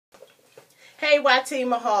Hey YT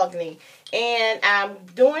Mahogany, and I'm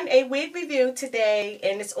doing a wig review today,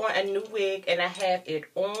 and it's on a new wig, and I have it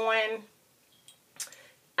on.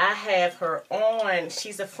 I have her on.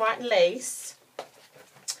 She's a front lace,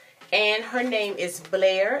 and her name is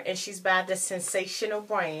Blair, and she's by the Sensationnel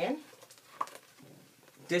brand.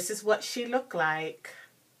 This is what she look like.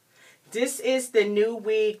 This is the new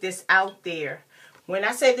wig that's out there. When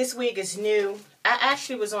I say this wig is new, I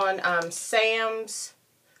actually was on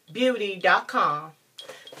Beauty.com.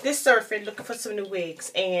 This surfing looking for some new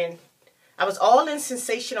wigs, and I was all in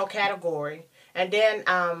sensational category, and then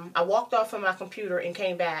I walked off of my computer and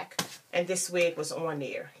came back, and this wig was on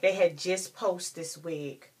there. They had just posted this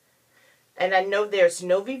wig, and I know there's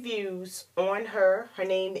no reviews on her. Her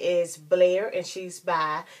name is Blair, and she's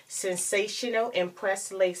by Sensationnel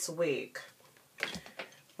Impress Lace Wig.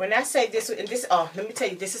 When I say this, and this, oh, let me tell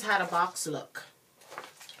you, this is how the box look.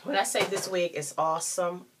 When I say this wig is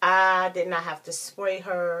awesome, I did not have to spray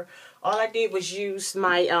her. All I did was use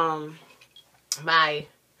my my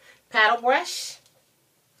paddle brush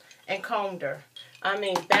and combed her. I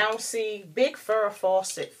mean, bouncy, big Farrah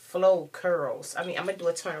Fawcett flow curls. I mean, I'm going to do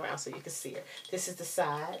a turnaround so you can see it. This is the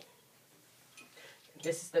side.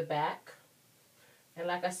 This is the back. And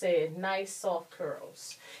like I said, nice soft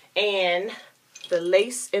curls. And the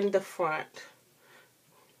lace in the front.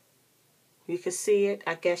 You can see it.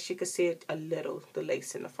 I guess you can see it a little, the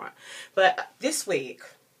lace in the front. But this wig,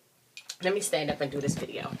 let me stand up and do this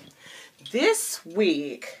video. This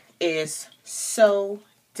wig is so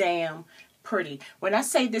damn pretty. When I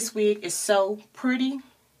say this wig is so pretty,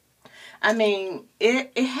 I mean,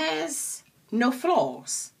 it has no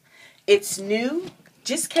flaws. It's new,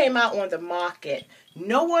 just came out on the market.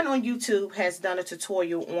 No one on YouTube has done a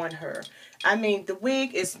tutorial on her. I mean, the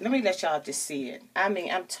wig is, let me let y'all just see it. I mean,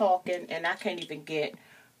 I'm talking and I can't even get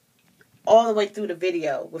all the way through the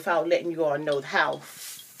video without letting you all know how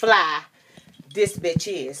fly this bitch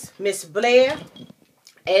is. Miss Blair,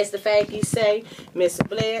 as the faggies say, Miss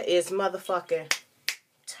Blair is motherfucking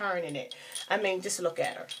turning it. I mean, just look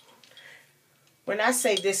at her. When I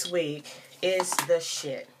say this wig is the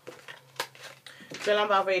shit. Then I'm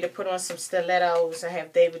about ready to put on some stilettos and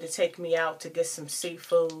have David to take me out to get some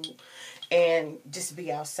seafood and just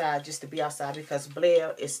be outside, just to be outside, because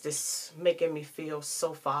Blair is just making me feel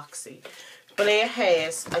so foxy. Blair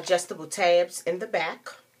has adjustable tabs in the back,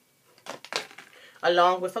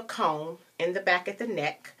 along with a comb in the back at the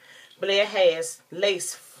neck. Blair has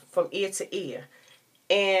lace from ear to ear,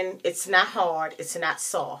 and it's not hard, it's not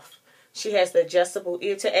soft. She has the adjustable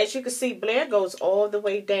ear to, as you can see, Blair goes all the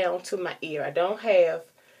way down to my ear. I don't have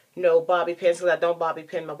no bobby pins because I don't bobby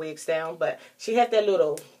pin my wigs down, but she had that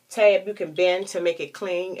little tab you can bend to make it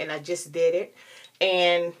clean, and I just did it.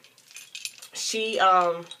 And she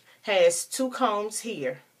has two combs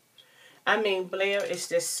here. I mean, Blair is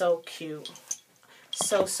just so cute.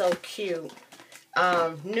 So cute.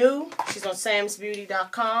 New, she's on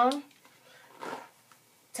Beauty.com.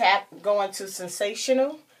 Tap going to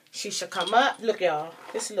Sensational. She should come up. Look, y'all.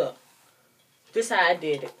 This look. This how I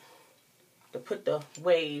did it. To put the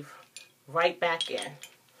wave right back in.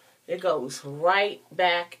 It goes right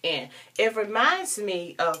back in. It reminds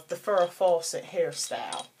me of the Farrah Fawcett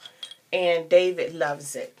hairstyle. And David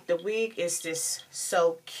loves it. The wig is just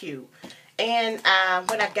so cute. And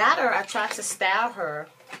when I got her, I tried to style her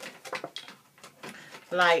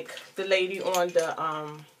like the lady on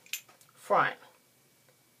the front.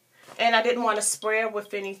 And I didn't want to spray her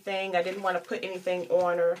with anything. I didn't want to put anything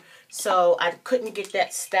on her. So I couldn't get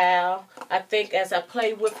that style. I think as I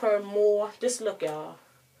play with her more, just look, y'all.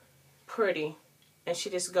 Pretty. And she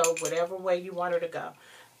just go whatever way you want her to go.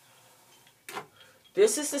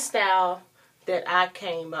 This is the style that I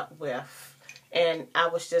came up with. And I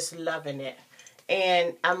was just loving it.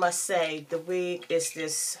 And I must say, the wig is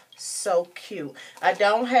just so cute. I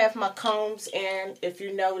don't have my combs in. If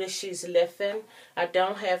you notice, she's lifting. I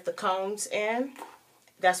don't have the combs in.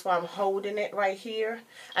 That's why I'm holding it right here.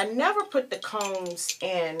 I never put the combs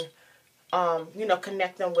in, you know,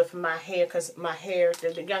 connect them with my hair, because my hair,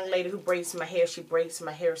 the young lady who braids my hair, she braids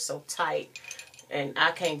my hair so tight. And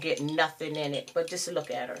I can't get nothing in it. But just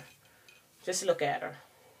look at her. Just look at her.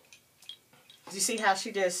 Do you see how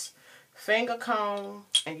she just finger comb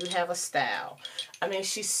and you have a style? I mean,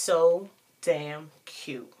 she's so damn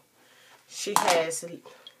cute. She has,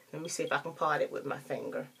 let me see if I can part it with my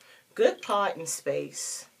finger. Good parting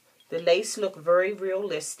space. The lace look very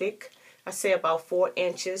realistic. I say about 4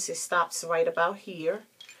 inches. It stops right about here.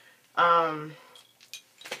 I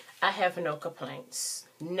have no complaints.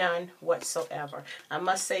 None whatsoever. I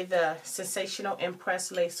must say the Sensational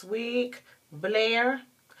Impress Lace Wig, Blair,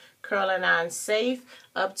 Curling iron safe,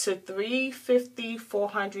 up to 350,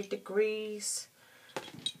 400 degrees.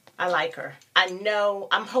 I like her. I know,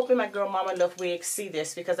 I'm hoping my girl Mama Love Wigs see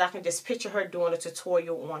this because I can just picture her doing a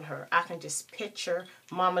tutorial on her. I can just picture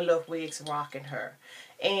Mama Love Wigs rocking her.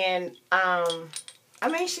 And, I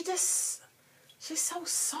mean, she's so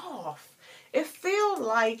soft. It feels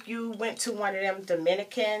like you went to one of them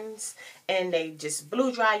Dominicans and they just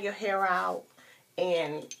blew dry your hair out.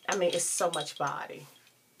 And, I mean, it's so much body.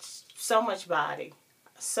 So much body.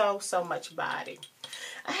 So much body.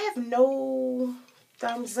 I have no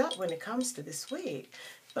thumbs up when it comes to this wig.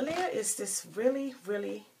 Blair is this really,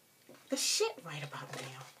 really the shit right about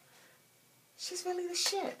now. She's really the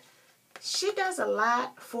shit. She does a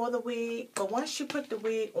lot for the wig, but once you put the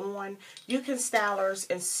wig on, you can style her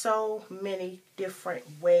in so many different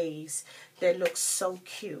ways that look so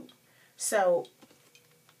cute. So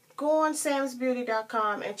go on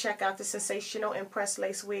samsbeauty.com and check out the Sensational Impress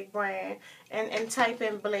Lace Wig brand and type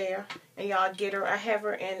in Blair and y'all get her. I have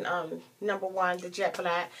her in number 1, the jet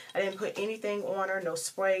black. I didn't put anything on her, no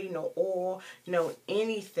spray, no oil, no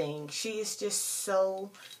anything. She is just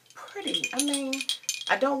so pretty. I mean,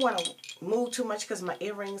 I don't want to move too much because my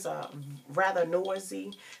earrings are rather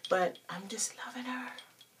noisy, but I'm just loving her.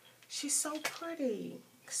 She's so pretty.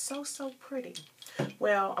 So pretty.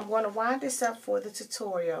 Well, I'm going to wind this up for the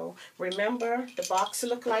tutorial. Remember, the box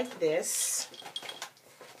look like this.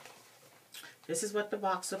 This is what the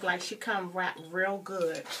box look like. She come wrapped real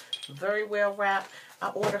good. Very well wrapped. I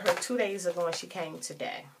ordered her 2 days ago and she came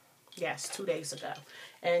today. Yes, 2 days ago.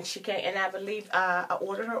 And she came, and I believe I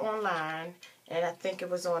ordered her online, and I think it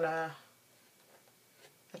was on a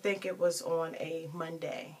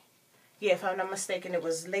Monday. Yeah, if I'm not mistaken, it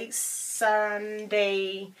was late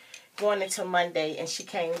Sunday going into Monday, and she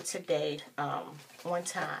came today on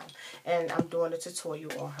time. And I'm doing a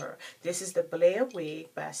tutorial on her. This is the Blair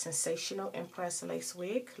wig by Sensational Impress Lace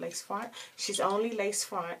Wig, lace front. She's only lace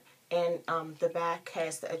front, and the back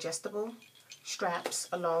has the adjustable straps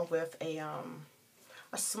along with a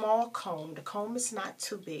small comb. The comb is not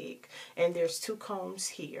too big, and there's 2 combs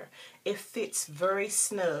here. It fits very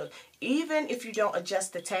snug. Even if you don't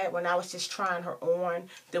adjust the tab, when I was just trying her on,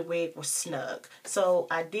 the wig was snug. So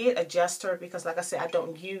I did adjust her because, like I said, I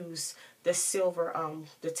don't use the silver,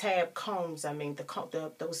 the tab combs. I mean,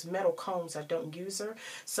 those metal combs, I don't use her.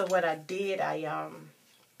 So what I did, I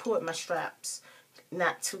put my straps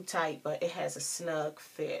not too tight, but it has a snug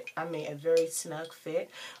fit. I mean, a very snug fit.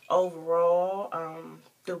 Overall,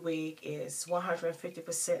 the wig is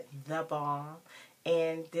 150% the bomb.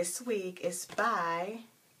 And this wig is by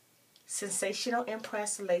Sensational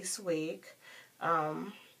Impress Lace Wig.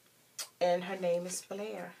 And her name is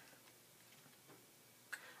Blair.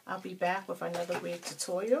 I'll be back with another wig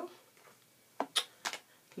tutorial.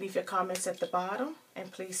 Leave your comments at the bottom, and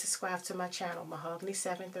please subscribe to my channel,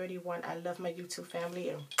 Mahogany731. I love my YouTube family,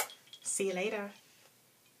 and see you later.